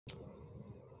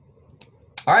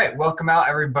All right, welcome out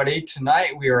everybody.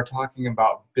 Tonight we are talking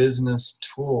about business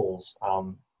tools,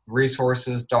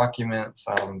 resources, documents,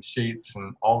 sheets,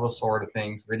 and all the sort of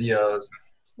things, videos,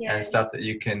 and stuff Yes. that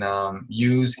you can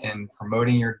use in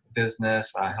promoting your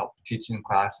business, help teaching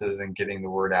classes, and getting the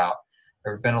word out.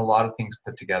 There have been a lot of things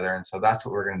put together, and so that's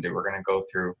what we're going to do. We're going to go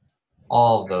through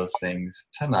all of those things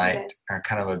tonight, Yes.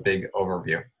 kind of a big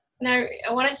overview. Now,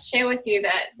 I wanted to share with you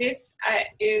that this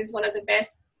is one of the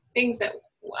best things that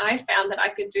I found that I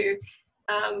could do.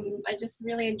 I just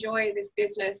really enjoy this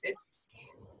business. It's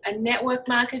a network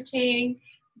marketing,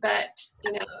 but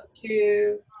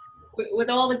to with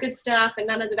all the good stuff and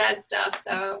none of the bad stuff.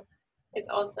 So it's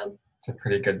awesome. It's a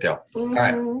pretty good deal. All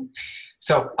right. Mm-hmm.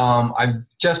 So I've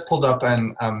just pulled up,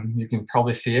 and you can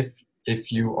probably see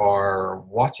if you are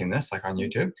watching this, like on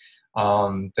YouTube,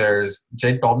 there's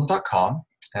jadebaldwin.com,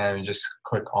 and you just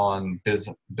click on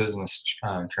business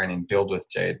training, build with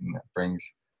Jade, and it brings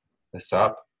this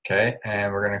up. Okay,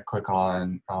 and we're going to click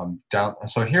on down.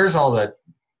 So here's all the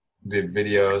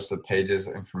videos, the pages,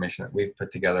 information that we've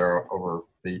put together over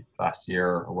the last year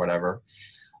or whatever.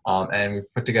 And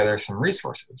we've put together some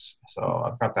resources. So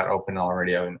I've got that open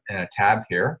already in a tab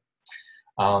here.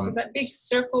 So that big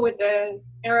circle with the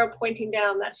arrow pointing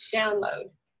down, that's download.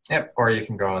 Yep, or you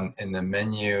can go in the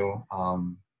menu.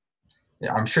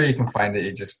 Yeah, I'm sure you can find it.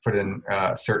 You just put in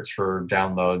search for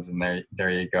downloads, and there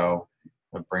you go.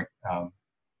 It'll bring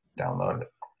download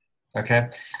it. Okay,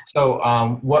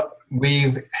 so what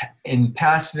we've in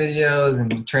past videos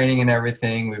and training and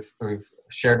everything, we've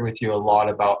shared with you a lot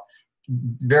about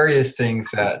various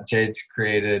things that Jade's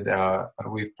created,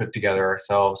 we've put together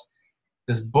ourselves.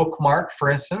 This bookmark, for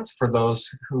instance, for those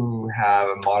who have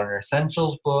a Modern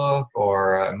Essentials book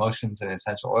or Emotions and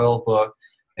Essential Oil book,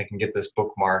 they can get this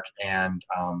bookmark and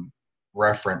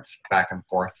reference back and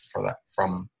forth for that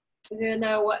from So you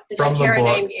know what the from the doTERRA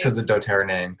name book to is. the doTERRA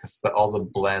name, because all the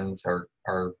blends are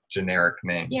generic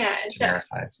names, Yeah, so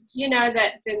genericized. you know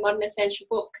that the Modern Essential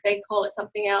book, they call it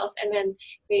something else, and then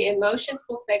the Emotions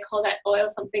book, they call that oil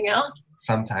something else.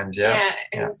 Sometimes, yeah. Yeah,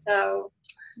 Yeah. and so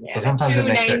So there's sometimes it two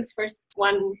makes it, names for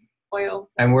one oil.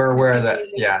 So and it's we're kind of aware that,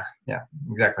 confusing. yeah,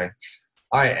 exactly.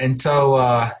 All right, and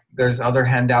so there's other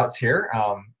handouts here.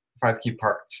 5 key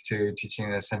parts to teaching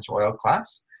an essential oil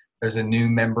class. There's a new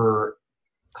member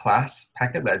class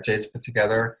packet that Jade's put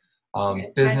together. It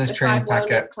has Business the training 5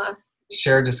 packet, wellness class.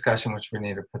 share discussion, which we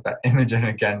need to put that image in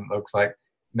again, looks like.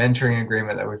 Mentoring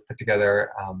agreement that we've put together,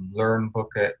 learn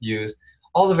booklet, use,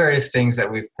 all the various things that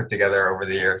we've put together over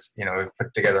the years, we've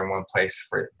put together in one place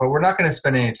for you. But we're not going to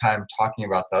spend any time talking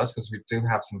about those because we do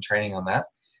have some training on that.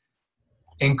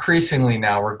 Increasingly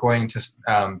now, we're going to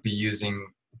be using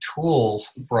tools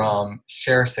from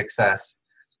Share Success.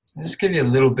 I'll just give you a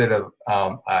little bit of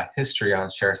a history on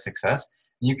Share Success.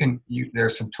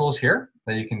 There's some tools here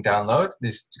that you can download.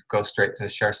 These go straight to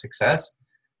Share Success.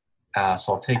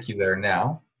 So I'll take you there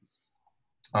now.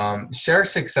 Share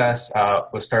Success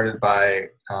was started by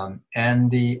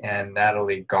Andy and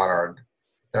Natalie Goddard.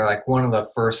 They're like one of the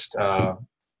first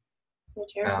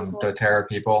doTERRA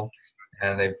people,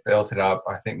 and they've built it up.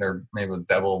 I think they're maybe with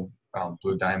double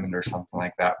Blue Diamond or something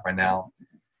like that by now.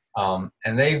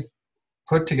 And they've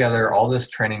put together all this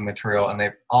training material, and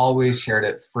they've always shared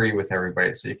it free with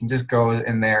everybody. So you can just go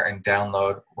in there and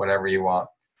download whatever you want.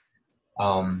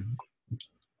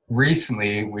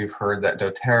 Recently, we've heard that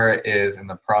doTERRA is in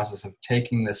the process of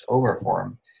taking this over for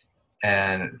them,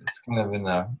 and it's kind of in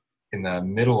the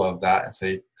middle of that. And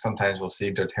so sometimes we'll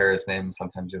see doTERRA's name,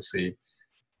 sometimes you'll see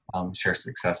Share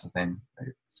Success's name.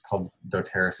 It's called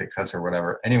doTERRA Success or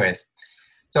whatever. Anyways,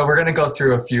 so we're going to go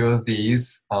through a few of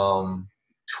these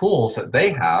tools that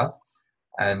they have,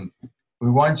 and we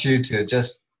want you to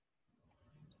just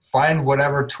find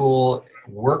whatever tool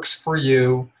works for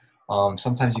you.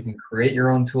 Sometimes you can create your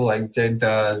own tool like Jade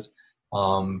does,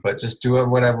 but just do it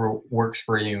whatever works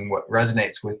for you and what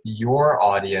resonates with your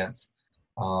audience.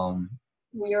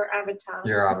 Your avatar.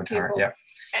 Your avatar, yeah.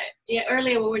 Yeah,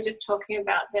 earlier we were just talking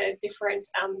about the different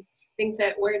things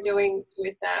that we're doing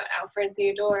with our friend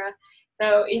Theodora.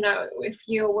 So, if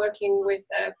you're working with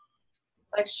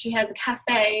like she has a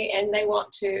cafe and they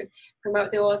want to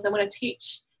promote the oils, they want to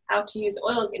teach how to use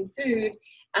oils in food.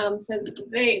 So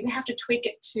they have to tweak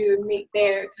it to meet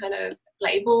their kind of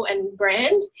label and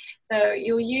brand. So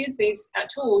you'll use these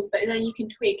tools, but then you can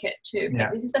tweak it too. Okay,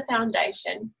 yeah. This is the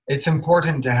foundation. It's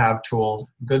important to have tools.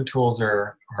 Good tools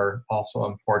are also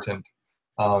important.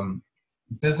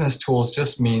 Business tools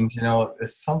just means,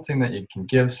 it's something that you can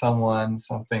give someone,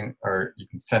 or you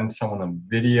can send someone a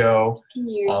video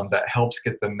that helps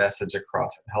get the message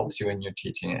across. It helps you in your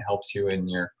teaching. It helps you in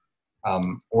your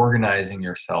organizing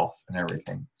yourself and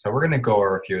everything. So we're going to go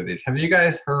over a few of these. Have you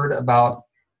guys heard about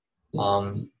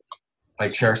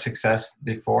like Share Success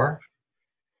before?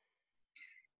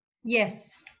 Yes,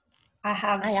 I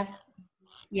have.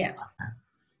 Yeah.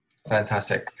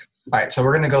 Fantastic. All right, so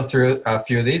we're going to go through a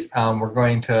few of these. We're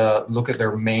going to look at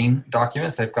their main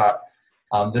documents. They've got,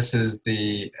 this is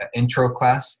the intro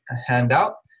class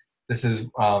handout. This is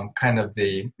kind of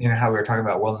the, you know how we were talking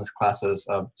about wellness classes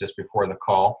just before the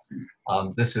call.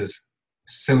 This is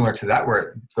similar to that, where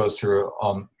it goes through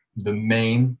the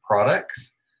main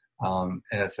products. And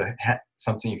it's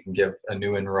something you can give a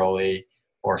new enrollee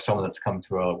or someone that's come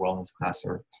to a wellness class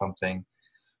or something.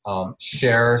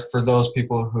 Share for those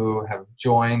people who have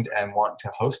joined and want to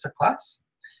host a class.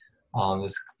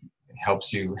 This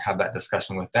helps you have that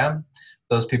discussion with them.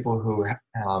 Those people who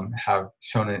have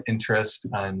shown an interest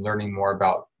in learning more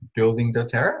about building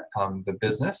doTERRA, the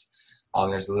business,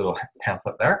 there's a little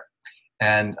pamphlet there.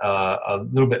 And a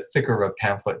little bit thicker of a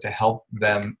pamphlet to help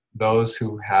them, those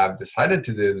who have decided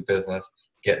to do the business,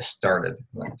 get started.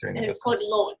 And it's called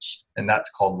Launch. And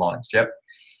that's called Launch, yep.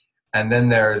 And then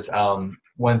there's,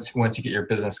 once you get your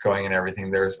business going and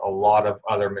everything, there's a lot of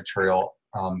other material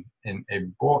in a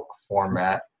book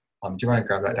format. Do you want to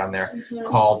grab that down there? Mm-hmm.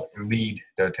 Called Lead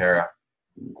doTERRA.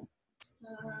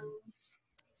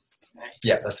 Right.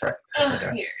 Yeah, that's right.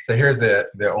 Here. So here's the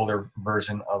older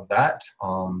version of that.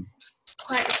 It's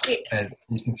quite thick. And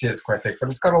you can see it's quite thick, but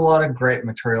it's got a lot of great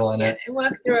material in it. And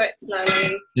work through it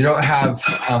slowly. You don't have,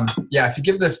 if you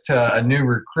give this to a new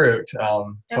recruit,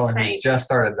 someone who's just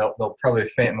started, they'll probably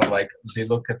faint and they'll like, they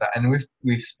look at that. And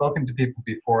we've spoken to people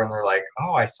before and they're like,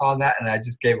 oh, I saw that and I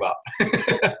just gave up.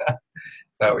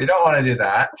 So we don't want to do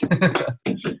that.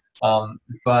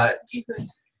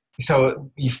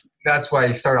 That's why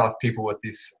you start off people with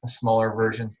these smaller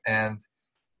versions. And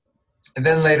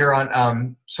then later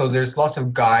on, so there's lots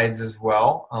of guides as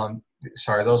well.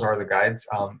 Sorry, those are the guides.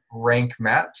 Rank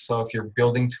maps. So if you're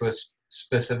building to a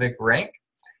specific rank,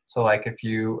 so like if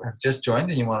you have just joined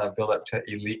and you want to build up to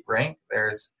elite rank,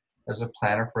 there's a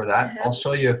planner for that. Uh-huh. I'll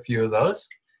show you a few of those.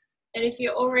 And if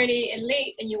you're already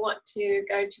elite and you want to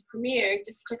go to Premier,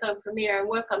 just click on Premier and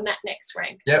work on that next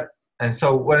rank. Yep. And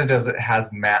so what it does, it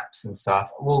has maps and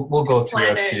stuff. We'll go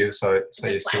through a few so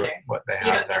you see what they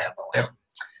have there. Yep.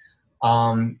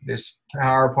 There's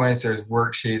PowerPoints, there's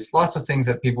worksheets, lots of things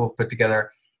that people have put together.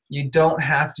 You don't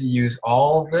have to use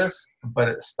all of this, but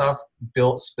it's stuff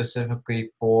built specifically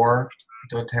for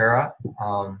doTERRA.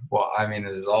 It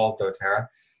is all doTERRA.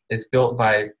 It's built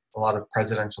by a lot of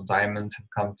presidential diamonds have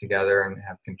come together and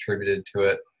have contributed to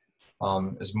it.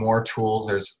 There's more tools.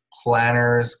 There's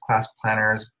planners, class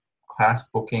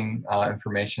booking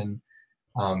information,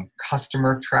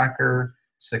 customer tracker,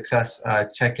 success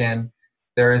check-in.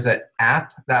 There is an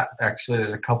app that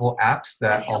there's a couple apps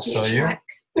that I'll show you.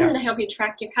 They help you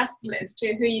track your customers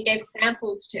to who you gave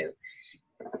samples to.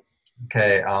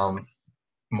 Okay,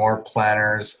 more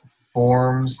planners,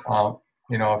 forms.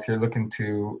 If you're looking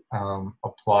to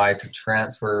apply to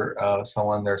transfer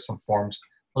someone, there's some forms.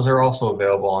 Those are also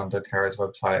available on doTERRA's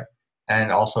website,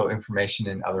 and also information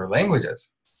in other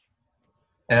languages.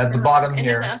 And at the bottom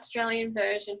here, there's an Australian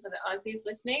version for the Aussies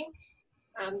listening.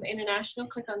 The international,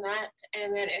 click on that,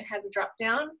 and then it has a drop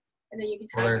down, and then you can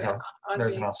have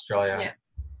there's an Australia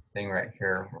thing right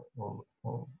here. We'll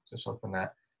just open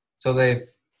that. So it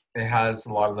has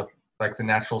a lot of the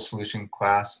natural solution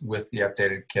class with the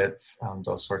updated kits,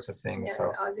 those sorts of things. Yeah,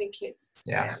 so Aussie kits.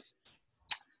 Yeah.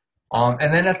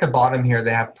 And then at the bottom here,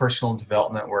 they have personal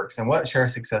development works. And what Share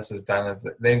Success has done is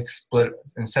that they've split,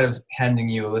 instead of handing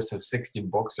you a list of 60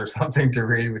 books or something to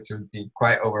read, which would be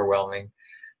quite overwhelming,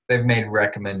 they've made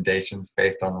recommendations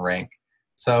based on rank.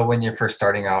 So when you're first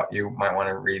starting out, you might want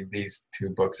to read these 2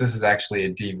 books. This is actually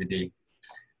a DVD.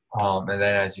 And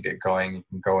then as you get going, you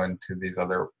can go into these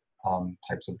other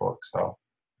types of books. So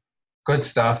good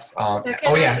stuff. And there's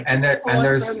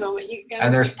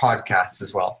podcasts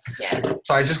as well. Yeah.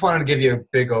 So I just wanted to give you a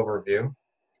big overview.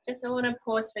 I want to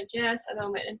pause for just a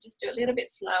moment and just do a little bit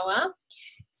slower.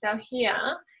 So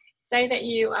here, say that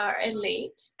you are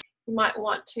elite. You might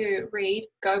want to read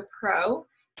Go Pro,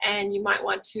 and you might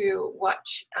want to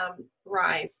watch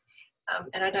Rise.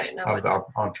 And I don't know of the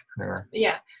Entrepreneur.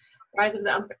 Yeah, Rise of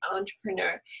the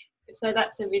Entrepreneur. So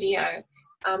that's a video.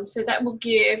 So that will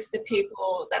give the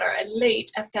people that are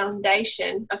elite a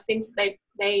foundation of things that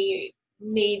they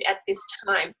need at this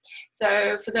time.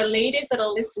 So for the leaders that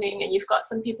are listening, and you've got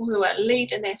some people who are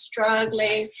elite and they're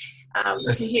struggling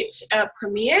to hit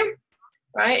Premier,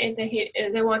 right? And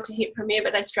they want to hit Premier,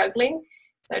 but they're struggling.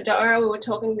 So Dora, we were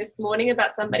talking this morning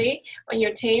about somebody on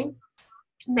your team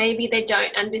maybe they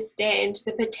don't understand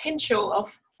the potential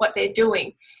of what they're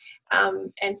doing.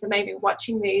 And so maybe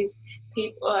watching these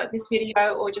people, this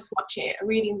video, or just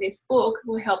reading this book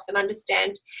will help them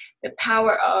understand the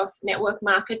power of network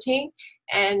marketing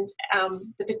and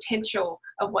the potential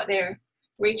of what they're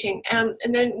reaching. And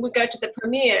then we go to the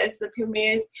premiers. The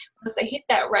premiers, once they hit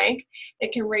that rank, they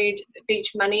can read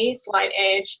Beach Money, Slight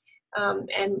Edge,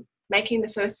 and Making the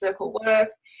First Circle Work,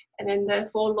 and then the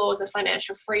 4 Laws of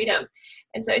Financial Freedom.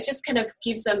 And so it just kind of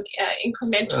gives them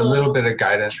incremental, a little bit of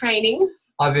guidance, training.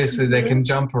 Obviously, they can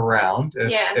jump around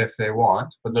if they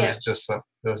want, but those are just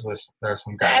there's some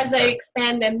guidance. So as they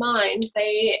expand their mind,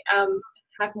 they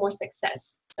have more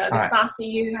success. So the faster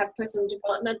you have personal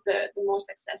development, the more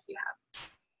success you have.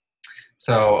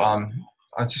 So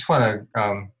I just want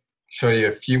to show you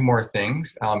a few more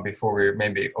things before we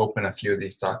maybe open a few of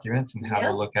these documents and have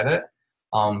a look at it.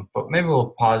 But maybe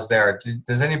we'll pause there.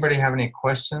 Does anybody have any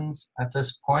questions at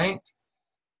this point?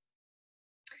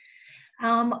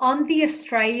 On the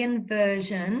Australian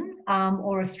version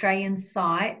or Australian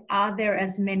site, are there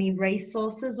as many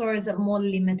resources, or is it more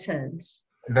limited?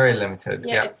 Very limited.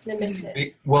 Yeah, it's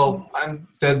limited. Well,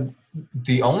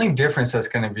 the only difference that's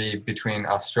going to be between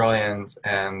Australians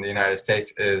and the United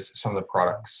States is some of the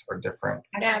products are different.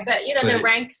 Yeah, but you know, the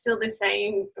rank's still the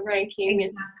same ranking.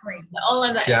 Exactly. All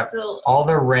of that is still. All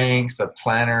the ranks, the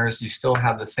planners, you still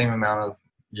have the same amount of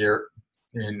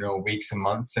weeks and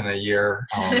months in a year,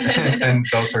 and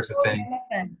those sorts of things.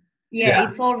 Yeah,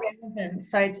 it's all relevant,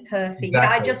 so it's perfect.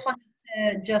 Exactly. I just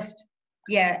wanted to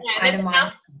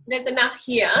there's enough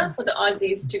here for the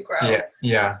Aussies to grow.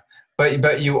 Yeah.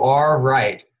 But you are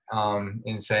right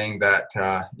in saying that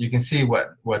you can see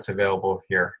what's available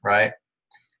here, right?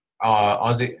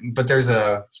 Aussie, but there's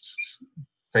a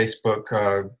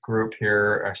Facebook group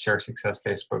here, a Share Success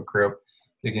Facebook group.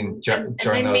 You can join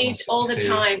those. And they meet all the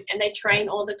time, and they train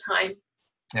all the time.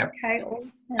 Yep. Okay.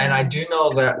 Awesome. And I do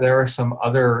know that there are some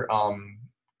other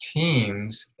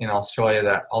teams in Australia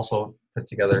that also put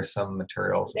together some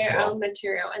materials. Their own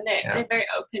material, and they're very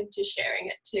open to sharing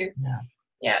it too.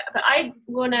 Yeah, but I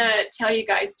want to tell you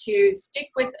guys to stick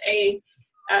with a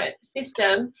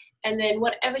system, and then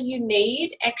whatever you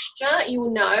need extra, you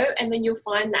will know, and then you'll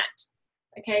find that.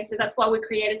 Okay, so that's why we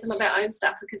created some of our own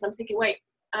stuff, because I'm thinking, wait,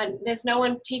 there's no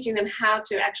one teaching them how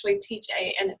to actually teach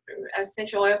an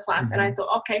essential oil class. And I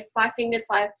thought, okay, 5 fingers,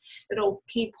 5 little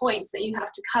key points that you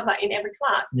have to cover in every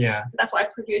class. Yeah. So that's why I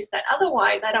produced that.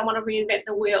 Otherwise, I don't want to reinvent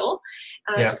the wheel.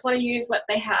 I just want to use what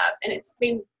they have. And it's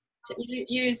been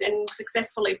used and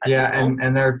successfully by people.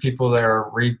 And there are people that are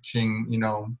reaching,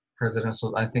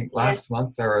 presidential, I think last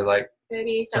month there were like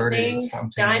 30 something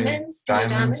diamonds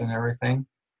and everything.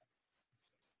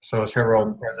 So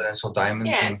several presidential diamonds.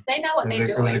 Yes, they know what they're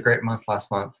doing. It was a great month last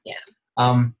month. Yeah.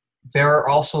 There are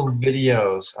also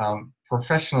videos,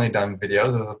 professionally done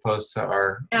videos, as opposed to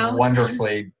our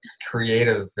wonderfully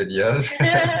creative videos.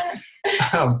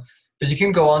 But you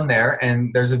can go on there,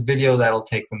 and there's a video that'll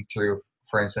take them through,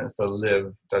 for instance, the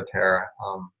Live doTERRA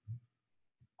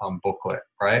booklet,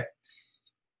 right?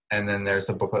 And then there's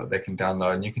a booklet they can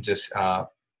download, and you can just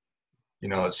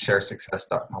it's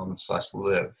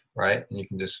sharesuccess.com/live, right? And you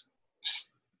can just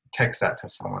text that to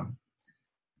someone.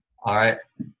 All right.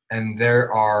 And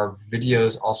there are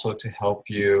videos also to help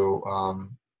you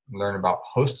learn about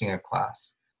hosting a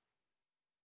class.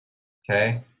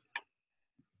 Okay.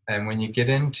 And when you get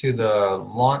into the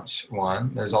launch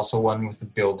one, there's also one with the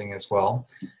building as well.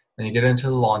 When you get into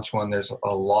the launch one, there's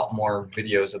a lot more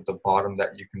videos at the bottom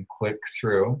that you can click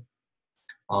through.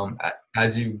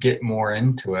 As you get more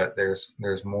into it, there's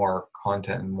more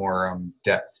content and more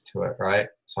depth to it, right?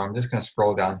 So I'm just going to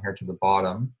scroll down here to the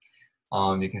bottom.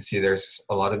 You can see there's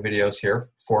a lot of videos here,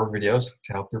 4 videos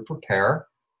to help you prepare,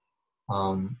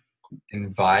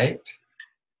 invite,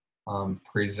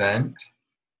 present,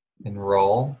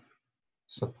 enroll,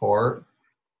 support,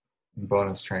 and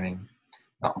bonus training.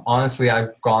 Now, honestly,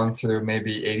 I've gone through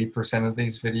maybe 80% of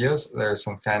these videos. There's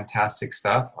some fantastic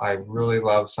stuff. I really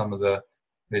love some of the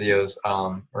videos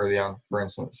early on. For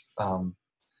instance, I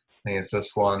think it's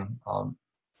this one.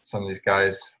 Some of these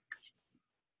guys,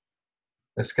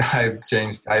 this guy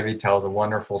James Ivey tells a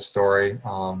wonderful story.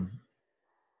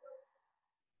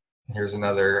 Here's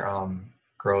another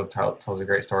girl tells a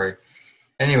great story.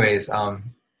 Anyways,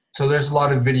 so there's a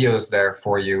lot of videos there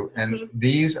for you, and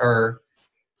these are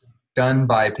done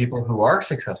by people who are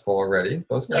successful already.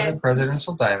 Those guys are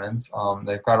presidential diamonds.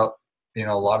 They've got a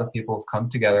lot of people have come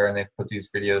together and they've put these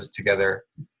videos together.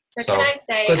 So can I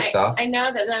say, good stuff. I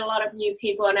know that there are a lot of new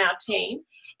people on our team.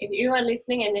 If you are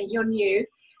listening and you're new,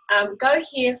 go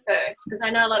here first, because I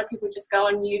know a lot of people just go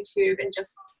on YouTube and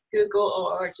just Google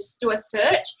or just do a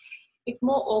search. It's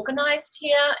more organized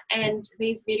here, and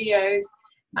these videos,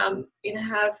 have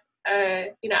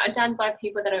are done by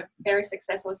people that are very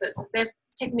successful. So their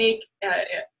technique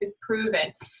is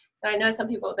proven. So I know some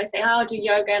people, they say, oh, I'll do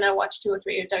yoga and I watch 2 or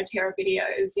 3 doTERRA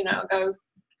videos, go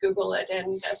Google it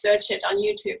and search it on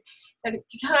YouTube. So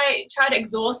try to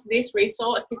exhaust this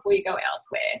resource before you go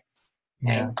elsewhere.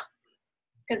 Okay? Yeah.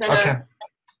 Because I know, Okay.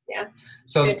 yeah.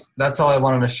 So Good. that's all I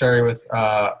wanted to share you with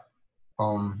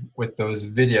those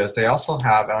videos. They also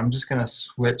have, and I'm just going to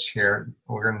switch here.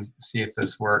 We're going to see if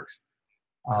this works,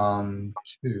 to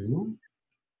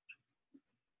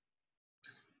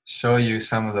show you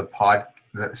some of the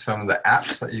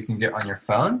apps that you can get on your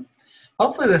phone.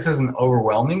 Hopefully this isn't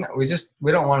overwhelming. We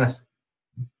don't want to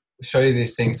show you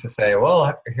these things to say,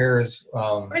 well, here's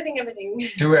Everything.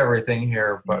 do everything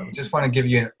here, but we just want to give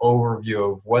you an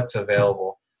overview of what's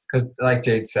available. Because like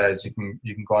Jade says, you can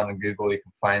go on to Google, you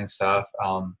can find stuff.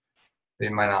 But you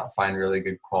might not find really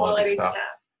good quality stuff.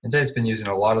 And Jade's been using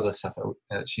a lot of the stuff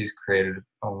that she's created.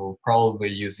 We'll probably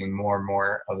be using more and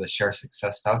more of the share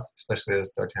success stuff, especially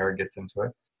as doTERRA gets into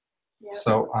it. Yep.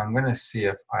 So I'm going to see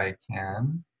if I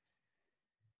can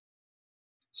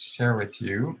share with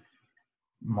you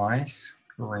my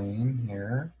screen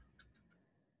here.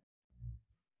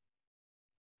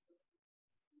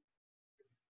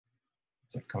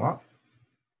 Does it come up?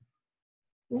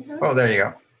 Mm-hmm. Oh, there you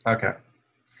go. Okay.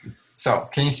 So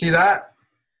can you see that?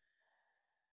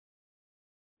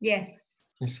 Yes.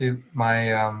 You see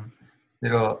my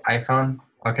little iPhone?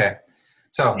 Okay.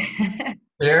 So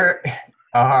here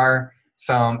are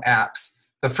some apps.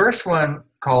 The first one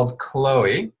called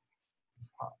Chloe.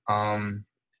 Can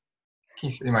you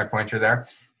see my pointer there?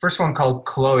 First one called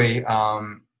Chloe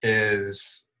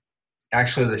is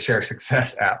actually the Share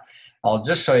Success app. I'll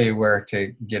just show you where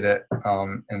to get it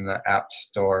in the App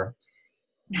Store.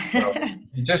 So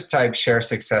you just type Share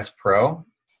Success Pro.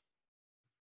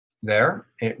 There,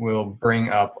 it will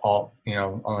bring up all,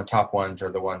 on the top ones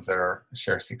are the ones that are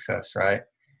Share Success, right?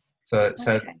 So it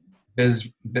says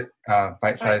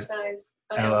Bite Size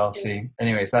LLC.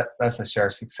 Anyways, that's a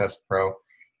Share Success Pro.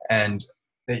 And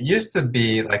it used to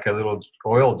be like a little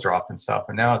oil drop and stuff,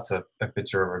 and now it's a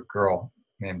picture of a girl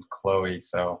named Chloe.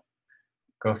 So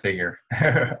go figure.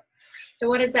 So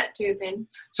what does that do then?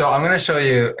 So I'm going to show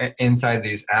you inside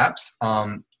these apps.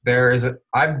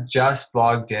 I've just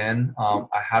logged in.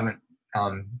 I haven't,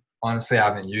 honestly, I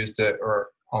haven't used it, or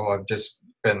I've just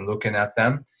been looking at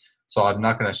them. So I'm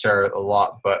not going to share it a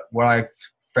lot, but what I've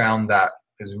found that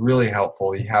is really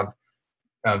helpful, you have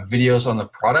videos on the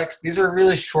products. These are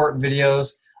really short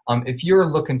videos. If you're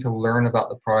looking to learn about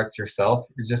the product yourself,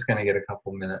 you're just going to get a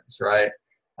couple minutes, right?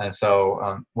 And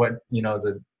so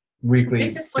the weekly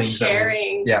this is for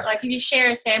sharing. Yeah. Like if you share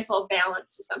a sample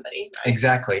balance to somebody. Right?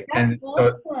 Exactly. That's and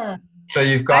awesome. So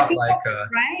you've got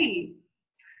great.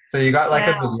 So you got like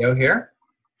a video here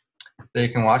that you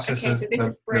can watch. This is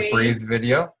the Breathe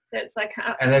video. So it's like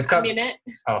and they've got, a minute.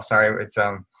 Oh, sorry. It's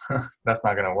that's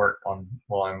not going to work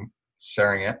while I'm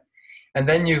sharing it. And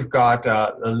then you've got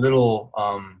a little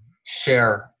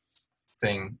share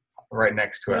thing right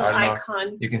next to it. I don't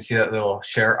know. You can see that little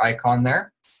share icon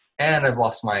there. And I've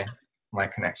lost my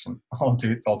connection. I'll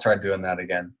try doing that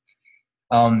again.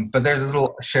 But there's a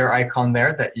little share icon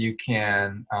there that you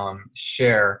can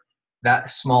share that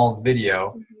small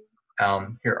video.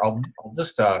 Here, I'll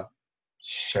just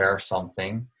share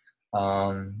something.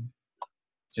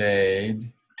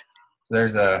 Jade. So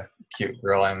there's a cute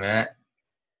girl I met.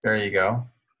 There you go.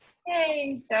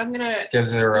 Yay. So I'm going to...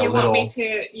 Gives her a you little... want me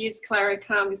to use Clara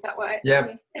Calm, is that what?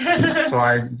 Yep. So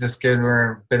I just give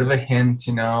her a bit of a hint,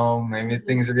 maybe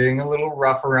things are getting a little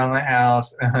rough around the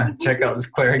house. Check out this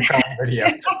Clara Calm video.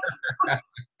 Yeah,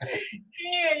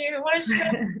 you want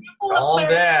to... Calm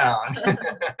down.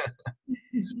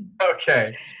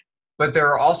 Okay. But there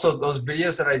are also those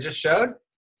videos that I just showed.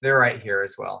 They're right here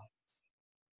as well.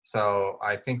 So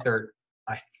I think they're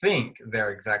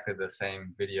exactly the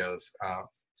same videos.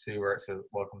 See where it says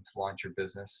 "Welcome to Launch Your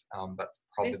Business." That's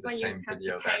probably the same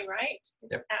video. To pay, right?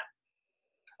 Yep.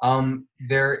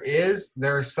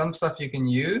 There's some stuff you can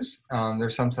use.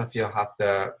 There's some stuff you'll have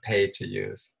to pay to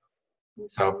use.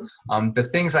 So the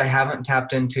things I haven't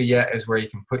tapped into yet is where you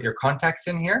can put your contacts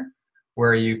in here,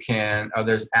 where you can.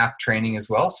 There's app training as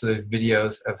well. So there's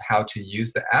videos of how to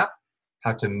use the app,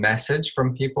 how to message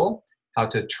from people, how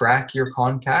to track your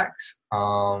contacts,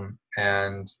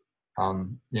 and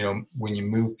when you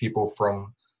move people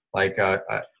from like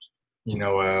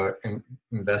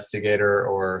investigator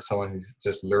or someone who's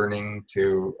just learning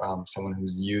to someone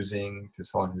who's using to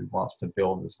someone who wants to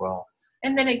build as well.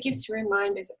 And then it gives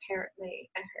reminders, apparently,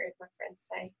 I heard my friends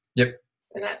say. Yep.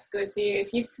 So that's good. So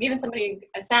if you've given somebody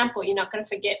a sample, you're not going to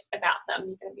forget about them.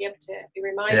 You're going to be able to be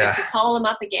reminded to call them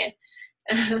up again.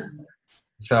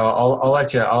 So I'll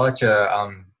let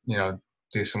you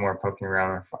do some more poking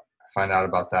around and find out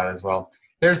about that as well.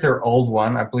 Here's their old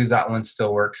one. I believe that one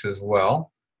still works as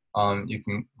well. You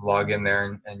can log in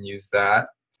there and use that.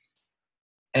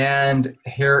 And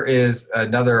here is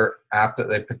another app that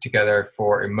they put together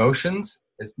for emotions.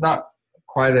 It's not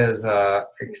quite as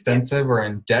extensive or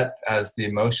in depth as the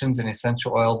Emotions and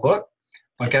Essential Oil book,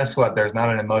 but guess what? There's not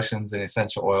an Emotions and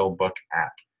Essential Oil book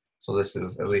app. So this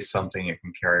is at least something you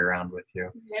can carry around with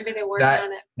you. Maybe they're working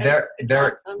on it.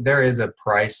 There is a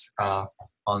price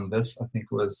on this. I think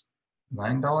it was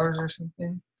 $9 or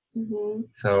something. Mm-hmm.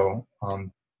 So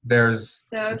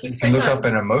so you can look up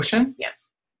an emotion. Yeah.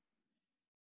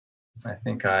 I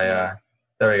think there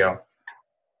we go.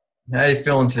 How you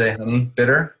feeling today, honey?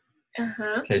 Bitter?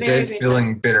 Uh-huh. Okay, Jay's bitter.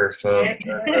 feeling bitter. So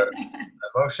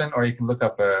emotion, or you can look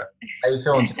up how you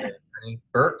feeling today, honey?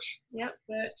 Birch? Yep,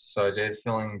 birch. So Jay's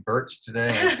feeling birch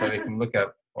today, and so we can look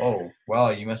up, oh,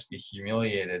 well, you must be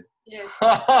humiliated. Yes.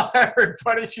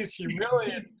 Everybody, she's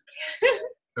humiliated.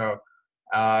 So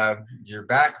your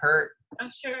back hurt? Oh,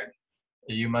 sure.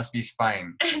 You must be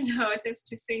spine. No, it says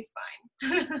to see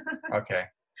spine. Okay,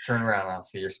 turn around, I'll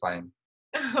see your spine.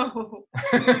 Oh,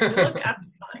 look up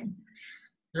spine.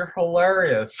 You're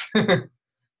hilarious.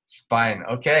 Spine.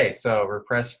 Okay, so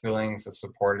repressed feelings of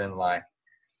support in life.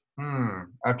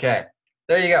 Okay,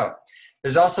 there you go.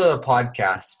 There's also a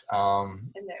podcast.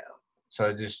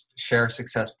 So just Share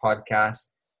Success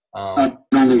podcast. Not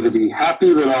only to be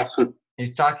happy, but also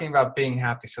he's talking about being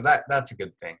happy. So that's a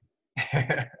good thing.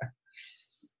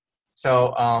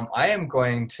 So I am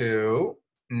going to.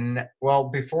 Well,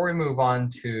 before we move on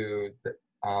to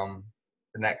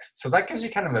the next, so that gives you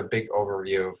kind of a big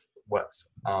overview of what's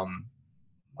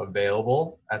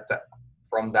available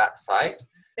from that site.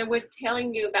 So we're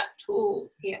telling you about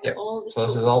tools here. Yep. All the so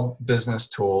tools. This is all business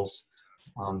tools,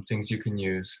 things you can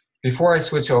use. Before I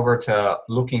switch over to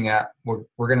looking at, we're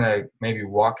going to maybe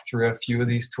walk through a few of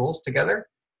these tools together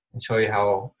and show you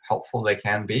how helpful they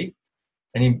can be.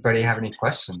 Anybody have any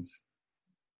questions?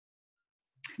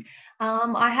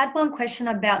 I had one question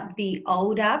about the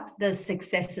old app, the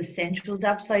Success Essentials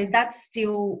app. So is that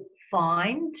still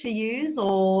fine to use,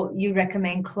 or you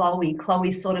recommend Chloe?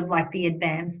 Chloe's sort of like the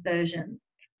advanced version.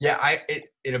 Yeah,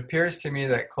 it appears to me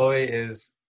that Chloe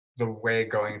is the way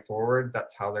going forward.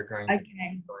 That's how they're going to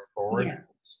be going forward. Yeah.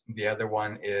 The other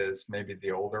one is maybe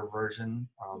the older version.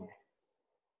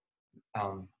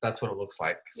 That's what it looks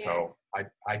like. Yeah. So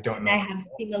I don't know. They have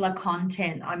similar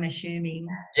content, I'm assuming.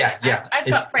 Yeah. I've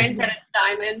got friends that are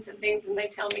diamonds and things, and they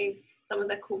tell me some of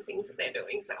the cool things that they're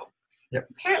doing. So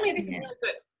apparently this is really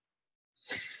good.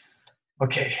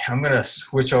 Okay, I'm gonna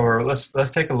switch over.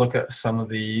 Let's take a look at some of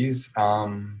these.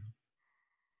 Can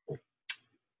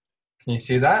you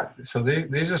see that? So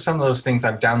these are some of those things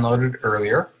I've downloaded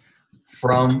earlier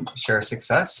from Share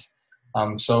Success.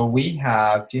 So we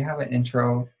have. Do you have an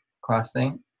intro class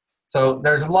thing? So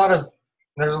there's a lot of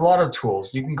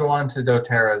tools. You can go on to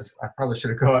doTERRA's. I probably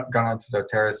should have gone on to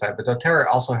doTERRA's site, but doTERRA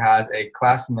also has a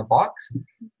class in the box.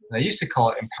 They used to call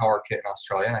it Empower Kit in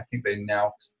Australia, and I think they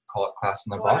now call it Class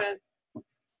in the Box.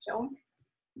 Show?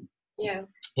 Yeah.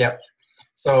 Yep.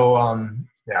 So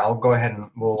I'll go ahead and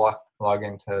we'll log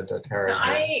into doTERRA.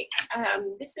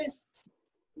 So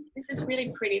this is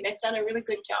really pretty. They've done a really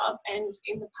good job, and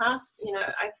in the past,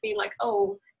 I've been like,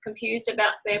 confused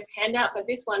about their handout, but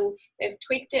this one they've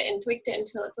tweaked it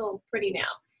until it's all pretty now.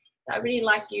 So I really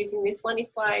like using this one.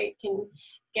 If I can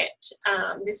get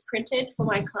this printed for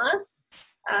my class,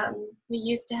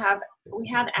 we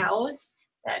had hours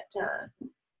that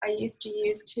I used to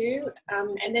use too,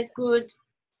 and there's good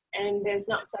and there's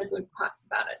not so good parts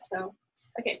about it. So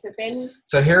okay, so Ben.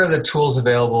 So here are the tools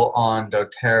available on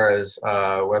doTERRA's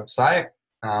website.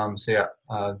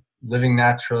 Living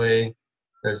Naturally.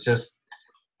 There's just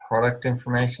product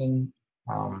information.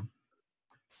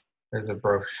 There's a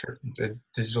brochure, a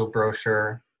digital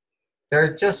brochure.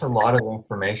 There's just a lot of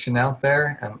information out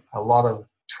there and a lot of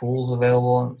tools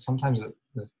available. And sometimes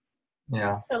it's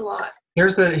a lot.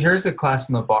 Here's the Class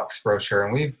in the Box brochure,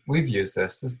 and we've used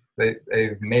this.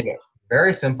 They've made it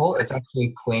very simple. It's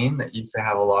actually clean. That used to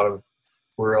have a lot of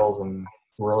frills and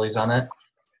swirlies on it.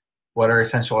 What are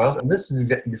essential oils? And this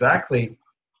is exactly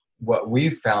what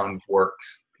we've found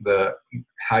works.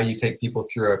 How you take people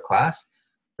through a class.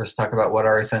 First, talk about what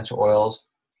are essential oils,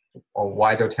 or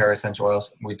why doTERRA essential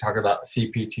oils. We talk about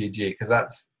CPTG because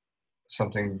that's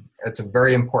something. It's a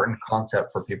very important concept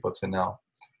for people to know.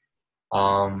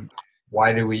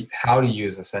 how to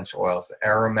use essential oils,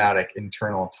 aromatic,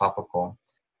 internal, topical.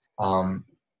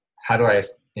 How do I,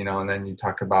 and then you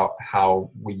talk about how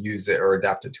we use it or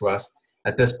adapt it to us.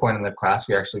 At this point in the class,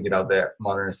 we actually get out the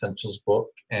Modern Essentials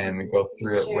book and we go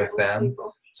through it with them.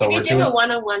 People. So if you do a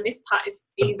one-on-one, this part is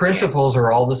easier. The principles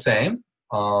are all the same,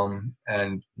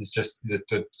 and it's just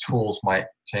the tools might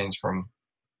change from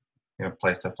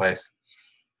place to place.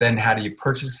 Then how do you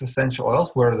purchase essential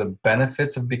oils? What are the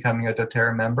benefits of becoming a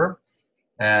doTERRA member?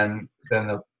 And then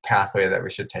the pathway that we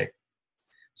should take.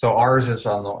 So ours is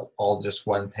on all just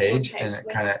one page, and it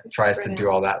kind of tries to do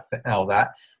all that.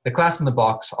 The class in the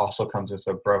box also comes with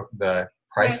the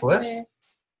price list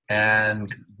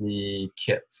and the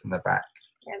kits in the back.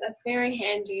 Yeah, that's very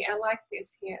handy. I like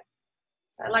this here.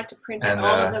 So I like to print out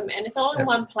all of them, and it's all in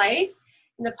one place.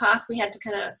 In the past, we had to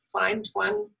kind of find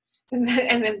one and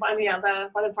then find the other,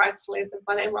 find the price list, and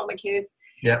find the enrollment kits.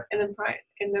 Yep. And then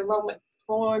in the enrollment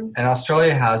forms. And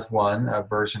Australia has a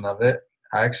version of it.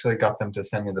 I actually got them to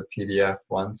send me the PDF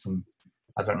once, and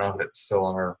I don't know if it's still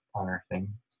on our thing.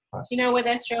 But, do you know where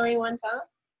the Australian ones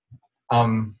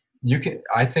are? You can.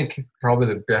 I think probably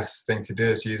the best thing to do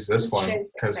is use this one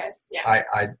because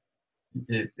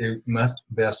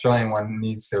the Australian one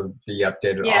needs to be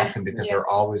updated often because they're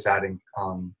always adding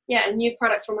new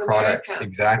products from America. America.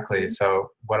 Exactly.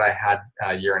 So what I had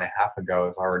a year and a half ago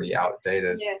is already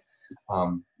outdated.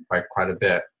 By quite a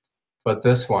bit. But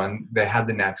this one, they had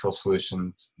the natural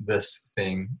solutions, this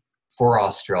thing for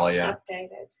Australia.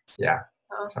 Updated. Yeah.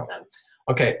 Awesome.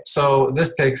 Okay, so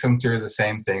this takes them through the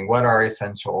same thing. What are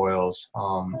essential oils? I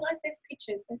like these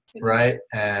pictures. Right?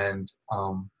 And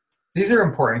these are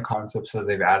important concepts that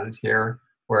they've added here,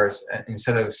 whereas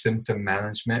instead of symptom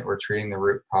management, we're treating the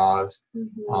root cause.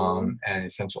 And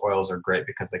essential oils are great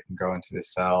because they can go into the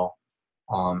cell.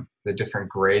 The different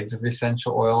grades of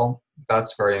essential oil,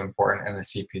 that's very important, and the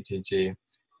CPTG.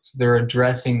 So they're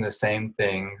addressing the same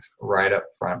things right up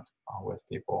front with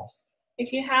people.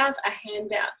 If you have a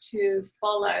handout to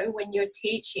follow when you're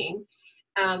teaching,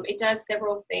 it does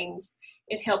several things.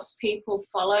 It helps people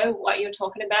follow what you're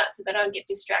talking about so they don't get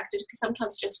distracted, because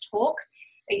sometimes just talk,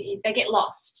 they get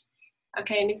lost.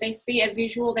 Okay, and if they see a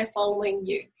visual, they're following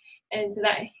you. And so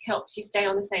that helps you stay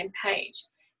on the same page.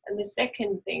 And the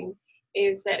second thing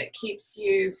is that it keeps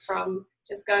you from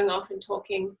just going off and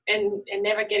talking and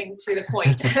never getting to the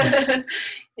point.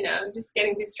 Just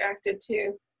getting distracted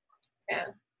too. Yeah.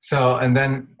 So, and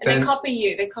then they copy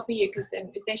you. They copy you because then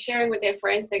if they're sharing with their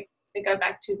friends, they go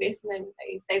back to this and then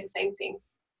they say the same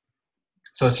things.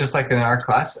 So it's just like in our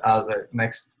class, the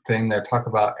next thing they talk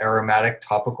about aromatic,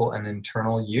 topical, and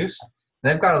internal use.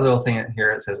 And they've got a little thing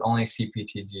here that says only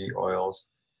CPTG oils,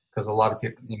 because a lot of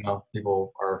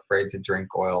people are afraid to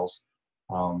drink oils.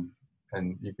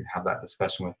 And you can have that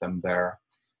discussion with them there.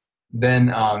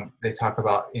 Then they talk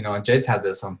about, and Jade's had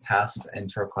this on past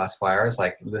intro class flyers,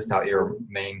 like list out your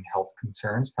main health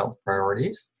concerns, health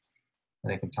priorities,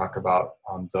 and they can talk about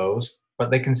those.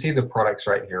 But they can see the products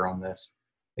right here on this.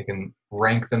 They can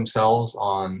rank themselves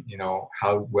on,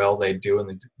 how well they do in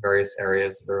the various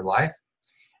areas of their life.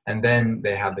 And then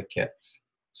they have the kits.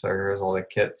 So here's all the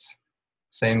kits.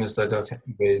 Same as the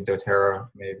doTERRA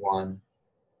made one.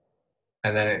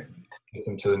 And then it gets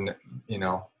them to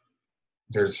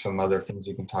there's some other things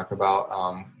you can talk about,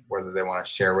 whether they want to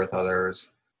share with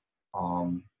others.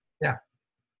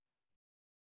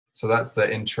 So that's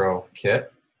the intro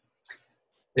kit.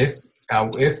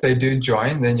 If they do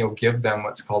join, then you'll give them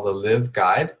what's called a live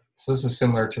guide. So this is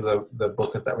similar to the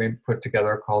booklet that we put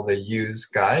together called the use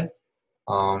guide.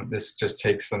 This just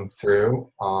takes them through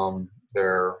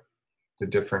the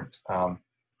different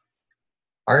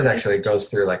ours actually goes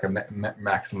through like a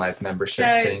maximize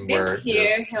membership thing where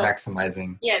you're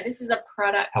maximizing. Yeah, this is a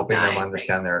product helping them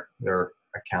understand their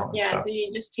account and stuff. So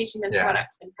you're just teaching them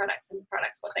products,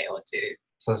 what they all do.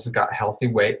 So this has got healthy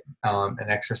weight and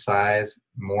exercise,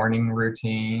 morning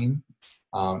routine,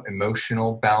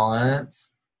 emotional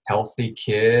balance, healthy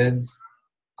kids,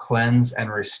 cleanse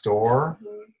and restore,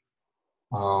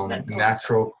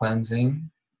 natural cleansing,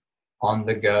 on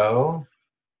the go,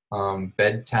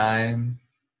 bedtime,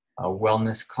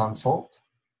 wellness consult.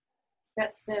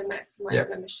 That's the maximize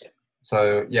membership.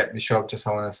 So you show up to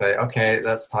someone and say, okay,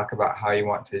 let's talk about how you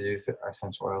want to use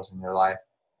essential oils in your life.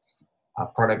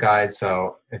 Product guide.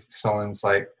 So if someone's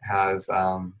has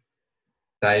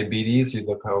diabetes, you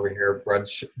look over here,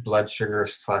 blood sugar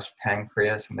 /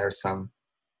 pancreas, and there's some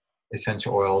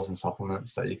essential oils and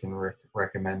supplements that you can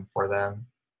recommend for them.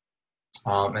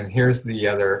 And here's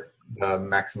the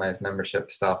maximize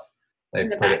membership stuff. They've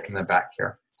put it in the back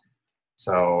here.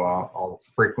 So all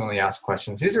frequently asked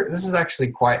questions. This is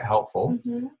actually quite helpful.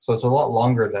 So it's a lot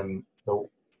longer than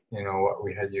you know, what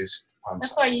we had used.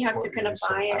 That's why you have to what we kind of used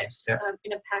buy it sometimes. Yep.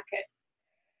 in a packet.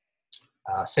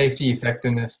 Safety,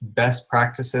 effectiveness, best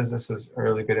practices. This is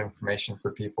really good information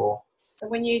for people. So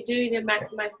when you do the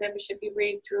Maximize membership, you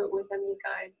read through it with them, you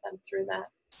guide them through that.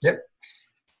 Yep.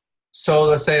 So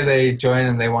let's say they join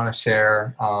and they want to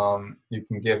share. You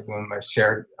can give them a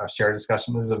share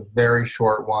discussion. This is a very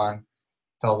short one.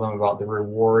 Tells them about the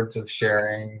rewards of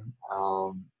sharing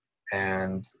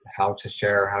and how to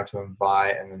share, how to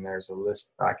invite, and then there's a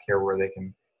list back here where they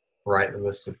can write a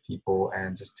list of people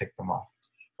and just tick them off.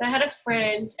 So I had a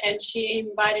friend, and she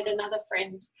invited another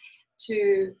friend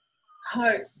to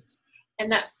host, and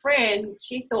that friend,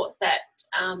 she thought that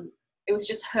it was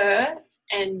just her,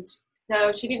 and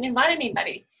so she didn't invite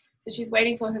anybody. So she's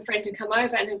waiting for her friend to come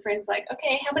over, and her friend's like,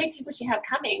 okay, how many people do you have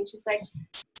coming? She's like,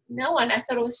 no one. I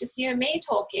thought it was just you and me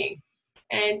talking.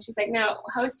 And she's like, no,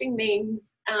 hosting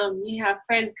means you have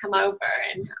friends come over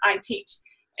and I teach.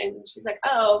 And she's like,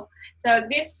 oh, so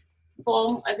this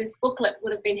form, this booklet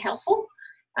would have been helpful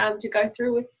to go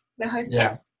through with the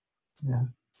hostess. Yeah.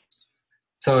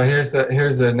 So here's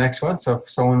the next one. So if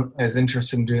someone is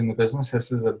interested in doing the business,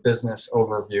 this is a business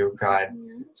overview guide.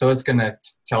 Mm-hmm. So it's going to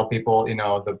tell people, you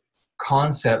know, the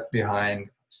concept behind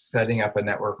setting up a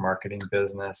network marketing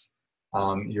business.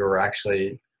 You're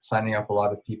actually signing up a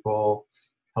lot of people,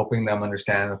 helping them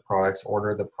understand the products,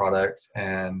 order the products,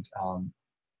 and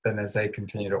then as they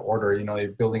continue to order, you know,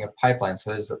 you're building a pipeline.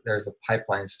 So there's a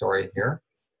pipeline story here.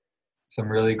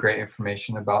 Some really great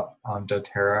information about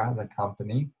doTERRA, the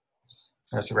company.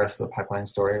 There's the rest of the pipeline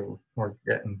story. We're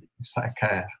getting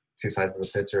kind of two sides of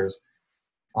the pictures.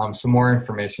 Some more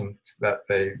information that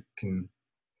they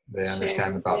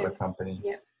understand about the company.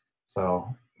 Yeah.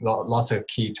 So lots of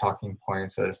key talking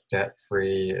points. That it's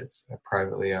debt-free, it's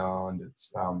privately owned,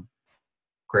 it's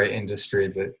great industry.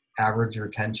 The average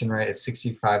retention rate is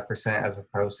 65% as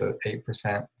opposed to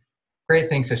 8%. Great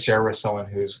things to share with someone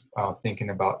who's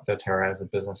thinking about doTERRA as a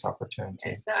business opportunity.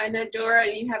 Okay, so I know, Dora,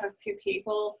 you have a few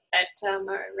people that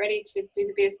are ready to do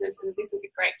the business, and this would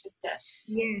be great just to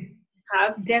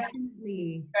have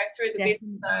definitely go through the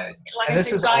business. So, like and I this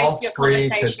said, is all free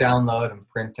to conversation. download and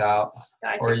print out,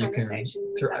 or you can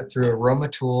through Aroma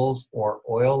Tools or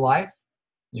Oil Life,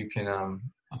 you can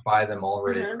buy them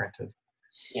already printed.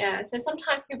 Yeah, so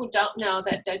sometimes people don't know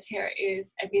that doTERRA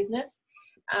is a business,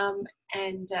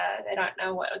 and they don't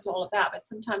know what it's all about. But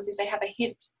sometimes if they have a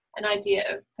hint, an idea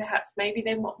of perhaps maybe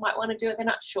they might want to do it, they're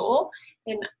not sure,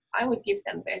 then I would give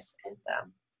them this and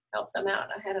help them out.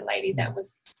 I had a lady that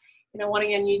was, you know,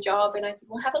 wanting a new job, and I said,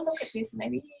 well, have a look at this.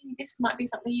 Maybe this might be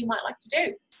something you might like to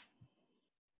do.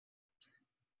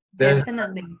 There's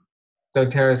definitely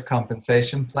doTERRA's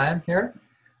compensation plan here.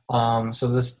 So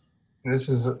this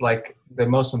is like the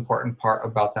most important part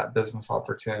about that business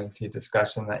opportunity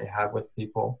discussion that you have with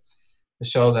people, to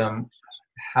show them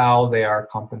how they are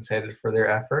compensated for their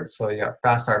efforts. So you got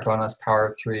Fast Start Bonus, Power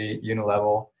of 3,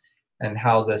 Unilevel, and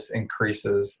how this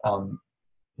increases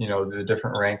you know, the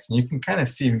different ranks. And you can kind of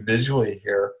see visually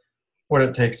here what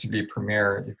it takes to be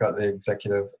premier. You've got the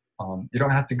executive. You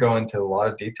don't have to go into a lot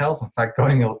of details. In fact,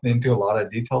 going into a lot of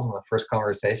details in the first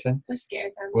conversation We're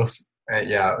scared them.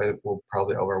 it will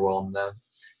probably overwhelm them.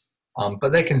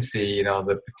 But they can see, you know,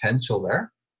 the potential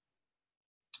there.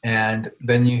 And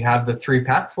then you have the 3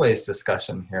 pathways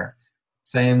discussion here.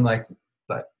 Same like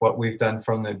what we've done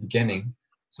from the beginning.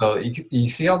 So you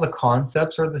see all the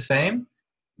concepts are the same,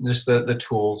 just the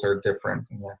tools are different.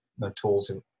 The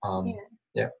tools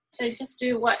yeah. So just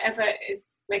do whatever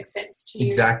makes sense to you.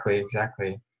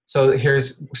 Exactly. So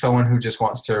here's someone who just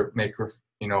wants to make,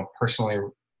 you know, personally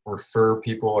refer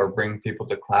people or bring people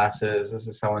to classes. This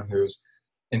is someone who's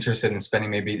interested in spending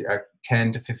maybe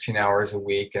 10 to 15 hours a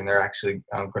week, and they're actually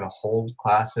going to hold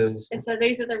classes. And so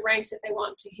these are the ranks that they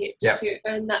want to hit to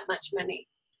earn that much money.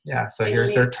 Yeah, so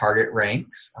here's their target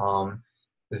ranks.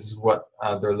 This is what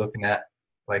they're looking at.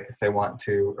 Like if they want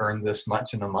to earn this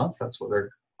much in a month, that's what they're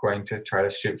going to try to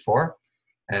shoot for,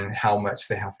 and how much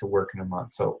they have to work in a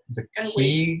month. So the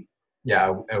key,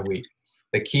 a week.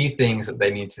 The key things that they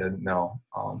need to know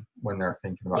when they're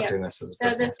thinking about doing this as a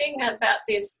business. So the thing about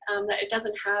this that it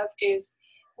doesn't have is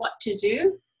what to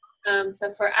do. So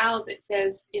for ours, it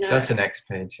says, you know. That's the next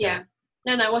page. Yeah.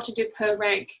 No, what to do per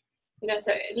rank. You know,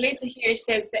 so at least here it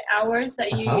says the hours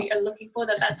that you are looking for,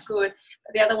 that's good.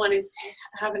 But the other one is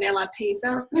have an LRP.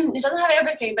 So it doesn't have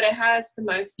everything, but it has the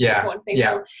most important things.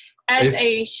 So as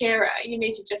a sharer, you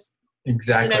need to just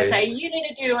say, you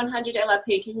need to do 100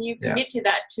 LRP. Can you commit to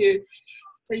that so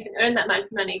you can earn that much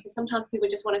money? Because sometimes people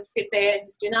just want to sit there and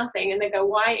just do nothing, and they go,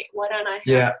 why don't I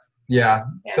have? Yeah.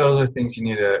 Those are things you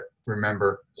need to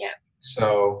remember. Yeah.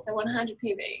 So 100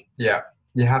 PV. Yeah.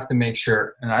 you have to make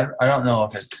sure, and I don't know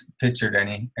if it's pictured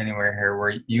anywhere here,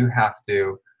 where you have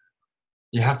to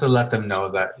let them know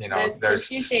that, you know, There's there's a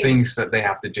few things that they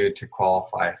have to do to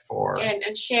qualify for.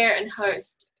 and share and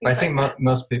host. I think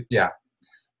most people, yeah.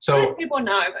 So most people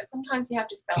know, but sometimes you have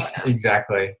to spell it out.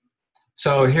 Exactly.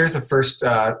 So here's the first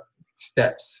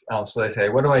steps. So they say,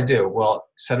 what do I do? Well,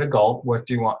 set a goal. What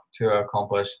do you want to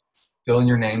accomplish? Fill in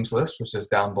your names list, which is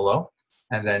down below.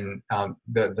 And then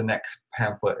the next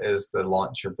pamphlet is the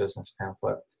launch your business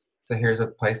pamphlet. So here's a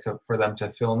place for them to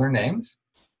fill in their names.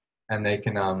 And they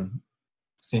can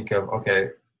think of, okay,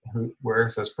 where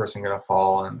is this person going to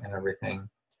fall and everything.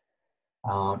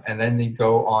 And then you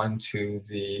go on to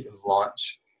the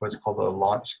launch, what's called a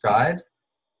launch guide.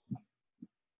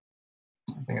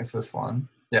 I think it's this one.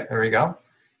 Yeah, there we go.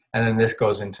 And then this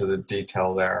goes into the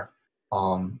detail there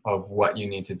of what you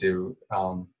need to do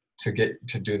to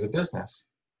do the business.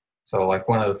 So like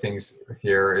one of the things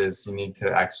here is you need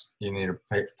to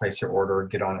place your order,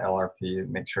 get on LRP,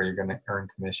 make sure you're going to earn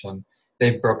commission.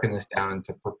 They've broken this down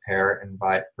into prepare,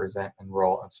 invite, present,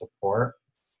 enroll, and support.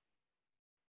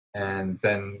 And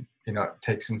then, you know, it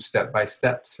takes them step by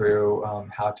step through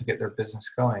how to get their business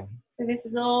going. So this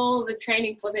is all the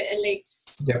training for the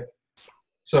elites. Yep.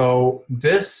 So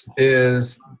this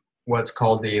is what's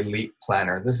called the Elite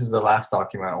Planner. This is the last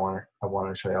document I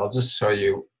want to show you. I'll just show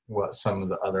you what some of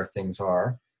the other things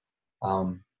are.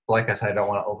 Like I said, I don't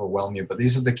want to overwhelm you, but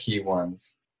these are the key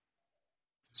ones.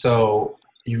 So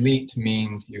Elite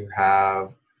means you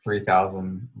have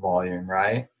 3,000 volume,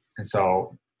 right? And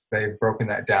so they've broken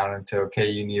that down into, okay,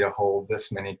 you need to hold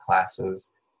this many classes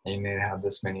and you need to have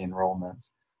this many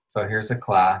enrollments. So here's the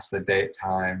class, the date,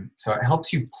 time. So it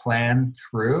helps you plan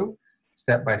through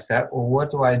step by step. Well,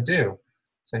 what do I do?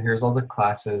 So here's all the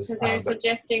classes. So they're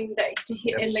suggesting that to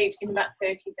hit elite in about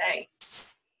 30 days.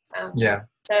 Yeah.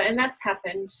 So, and that's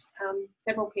happened.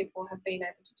 Several people have been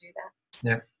able to do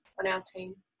that on our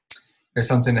team. There's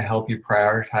something to help you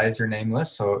prioritize your name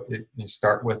list. So you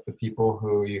start with the people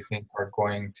who you think are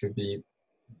going to be,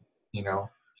 you know,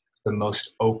 the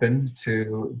most open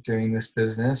to doing this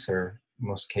business or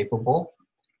most capable.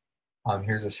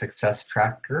 Here's a success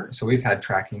tracker. So we've had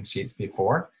tracking sheets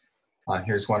before.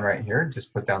 Here's one right here.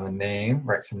 Just put down the name,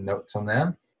 write some notes on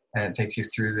them, and it takes you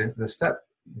through the step.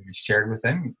 You shared with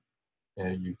them.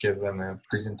 You give them a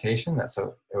presentation. That's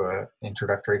a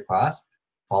introductory class.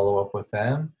 Follow up with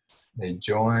them. They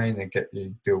join.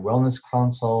 You do a wellness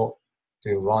consult.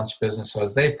 Do launch business. So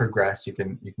as they progress, you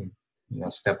can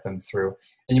step them through,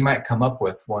 and you might come up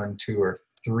with 1, 2, or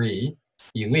 3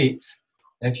 elites.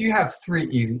 And if you have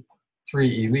three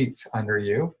elites under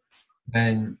you,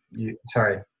 then you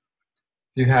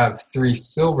have 3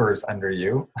 silvers under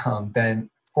you, then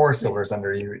 4 silvers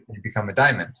under you, you become a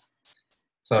diamond.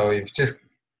 So you've just,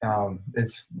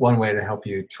 it's one way to help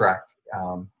you track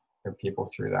your people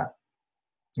through that.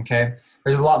 Okay,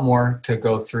 there's a lot more to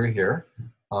go through here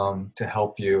to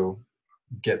help you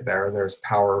get there. There's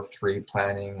power of 3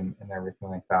 planning and everything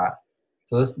like that.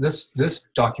 So this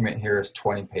document here is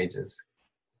 20 pages.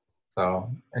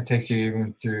 So it takes you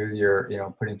even through your,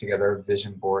 putting together a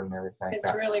vision board and everything like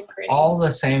that. It's really pretty. All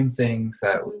the same things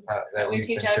that we we've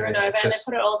teach been over doing. and over, and they just,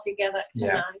 put it all together. It's so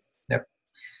nice. Yep.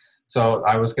 So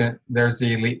there's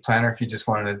the Elite Planner if you just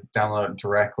wanted to download it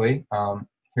directly.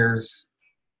 Here's,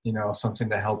 something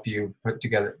to help you put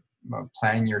together,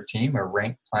 plan your team, a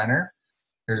rank planner.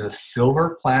 There's a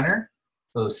Silver Planner.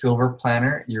 So the Silver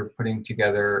Planner, you're putting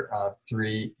together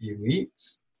 3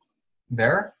 elites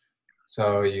there.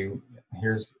 So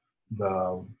here's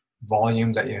the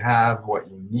volume that you have, what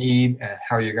you need, and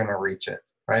how you're going to reach it,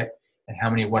 right? And how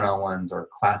many one-on-ones or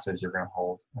classes you're going to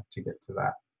hold to get to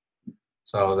that.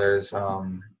 So there's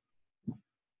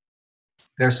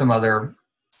some other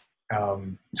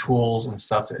tools and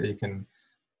stuff that you can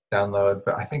download,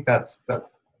 but I think that's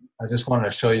I just wanted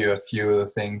to show you a few of the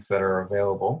things that are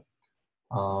available.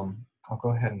 I'll go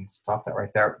ahead and stop that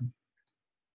right there,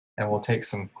 and we'll take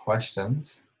some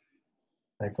questions.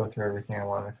 Did I go through everything I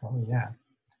wanted to cover? Yeah.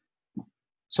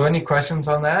 So any questions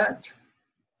on that?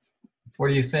 What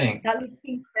do you think? That looks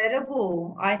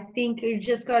incredible. I think you've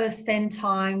just got to spend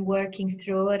time working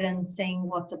through it and seeing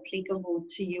what's applicable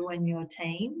to you and your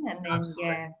team, and then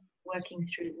Absolutely. working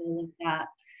through all of that.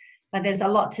 But there's a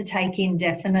lot to take in,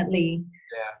 definitely.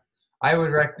 Yeah,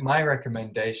 my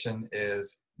recommendation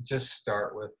is just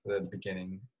start with the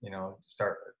beginning.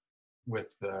 Start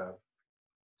with the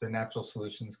natural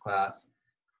solutions class.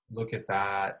 Look at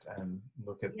that and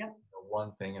look at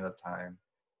one thing at a time.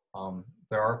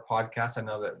 There are podcasts. I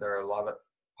know that there are a lot of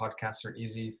podcasts are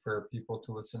easy for people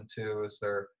to listen to as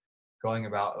they're going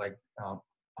about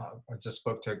I just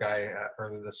spoke to a guy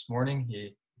earlier this morning.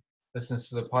 He listens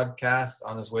to the podcast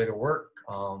on his way to work.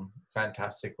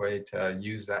 Fantastic way to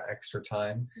use that extra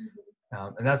time.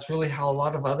 And that's really how a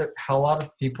lot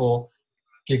of people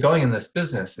get going in this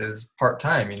business is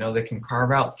part-time. You know, they can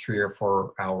carve out 3 or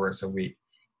 4 hours a week,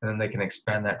 and then they can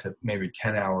expand that to maybe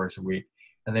 10 hours a week.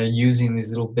 And they're using these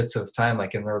little bits of time,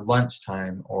 like in their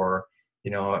lunchtime or,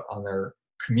 you know, on their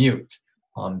commute,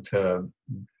 to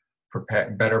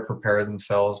better prepare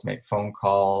themselves, make phone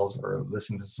calls or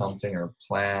listen to something or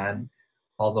plan.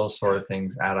 All those sort of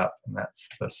things add up, and that's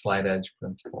the slide edge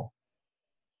principle.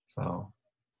 So,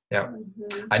 yeah,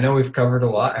 I know we've covered a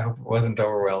lot. I hope it wasn't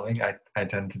overwhelming. I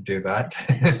tend to do that.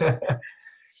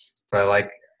 But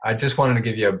I just wanted to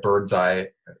give you a bird's eye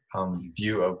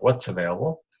view of what's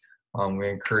available. We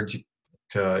encourage you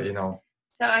to, you know.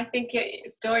 So I think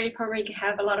Dory probably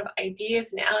have a lot of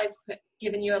ideas now. It's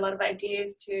given you a lot of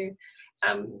ideas to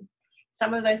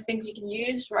some of those things you can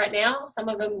use right now. Some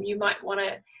of them you might want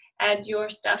to add your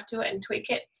stuff to it and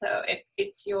tweak it so it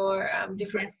fits your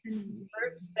different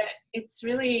groups. But it's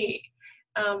really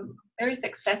very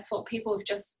successful. People have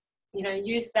just, you know,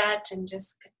 used that and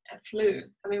just flew.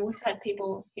 I mean, we've had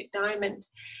people hit diamond,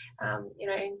 you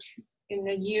know, in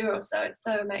a year or so. It's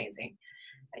so amazing.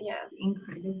 Yeah,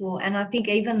 incredible. And I think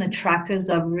even the trackers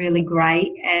are really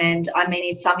great. And I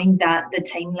mean, it's something that the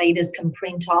team leaders can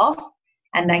print off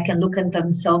and they can look at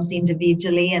themselves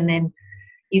individually, and then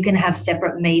you can have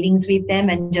separate meetings with them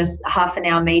and just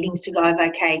half-an-hour meetings to go over,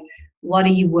 okay, what are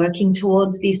you working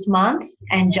towards this month?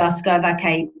 And just go over,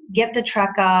 okay, get the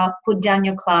tracker, put down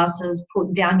your classes,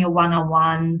 put down your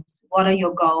one-on-ones, what are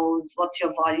your goals, what's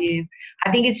your volume?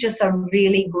 I think it's just a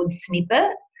really good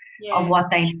snippet of what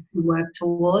they need to work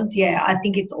towards. Yeah, I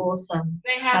think it's awesome.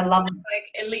 They have I love it.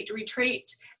 Like elite retreat,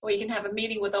 where you can have a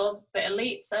meeting with all the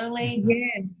elites only.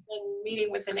 Yes. And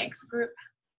meeting with the next group.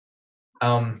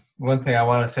 One thing I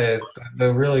want to say is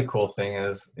the really cool thing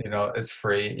is, you know, it's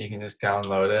free. You can just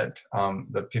download it.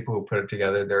 The people who put it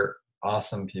together, they're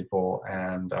awesome people,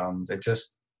 and they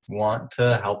just want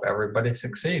to help everybody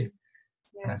succeed.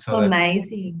 Yeah. And so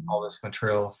amazing. All this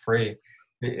material free.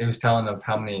 It was telling of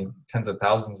how many tens of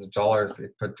thousands of dollars they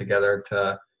put together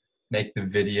to make the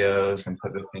videos and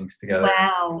put the things together.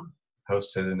 Wow.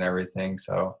 Post it and everything.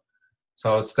 So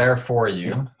it's there for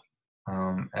you.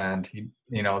 And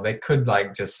you know, they could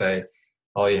just say,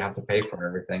 oh, you have to pay for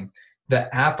everything.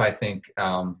 The app, I think,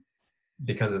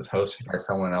 because it's hosted by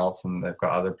someone else and they've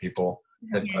got other people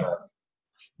that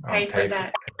pay for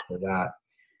that.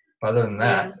 But other than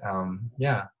that,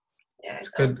 it's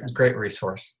good, awesome. Great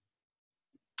resource.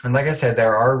 And like I said,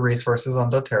 there are resources on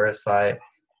doTERRA's site.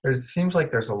 It seems like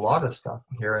there's a lot of stuff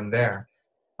here and there,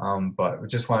 but we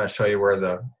just want to show you where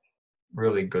the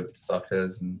really good stuff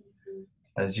is. And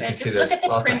as you can see, there's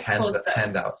lots of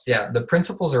handouts. Yeah, the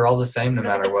principles are all the same no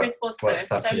matter what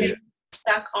stuff you use.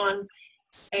 Stuck on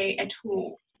a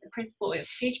tool. The principle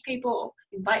is teach people,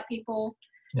 invite people,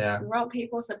 enroll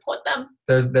people, support them.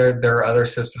 There are other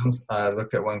systems. I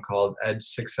looked at one called Edge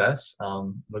Success.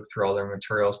 Looked through all their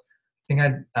materials. I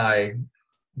think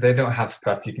they don't have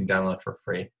stuff you can download for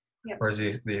free, whereas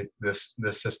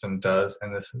this system does,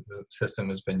 and this system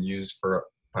has been used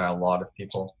by a lot of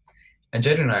people. And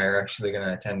Jade and I are actually going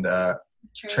to attend a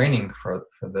training for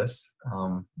this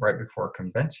right before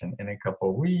convention in a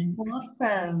couple of weeks.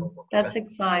 Awesome. That's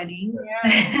exciting.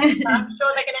 Yeah. I'm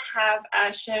sure they're going to have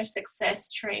a Share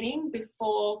Success training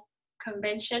before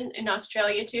convention in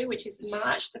Australia too, which is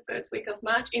March, the first week of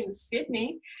March in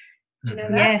Sydney. Do you know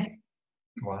that? Yes.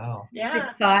 Wow. Yeah.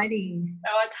 It's exciting.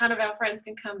 So a ton of our friends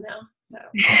can come now. So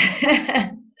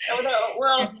although we're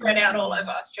all spread out all over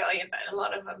Australia, but a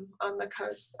lot of them on the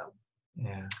coast. So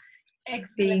yeah.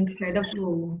 Excellent.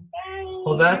 Incredible.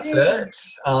 Well, that's it.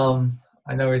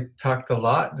 I know we talked a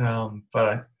lot,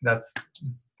 but that's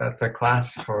a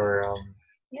class for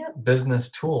business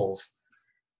tools.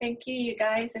 Thank you, you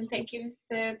guys, and thank you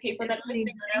the people that are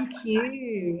listening. Thank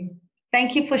you.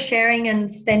 Thank you for sharing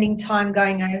and spending time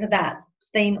going over that. It's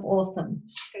been awesome.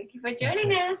 Thank you for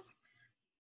joining us.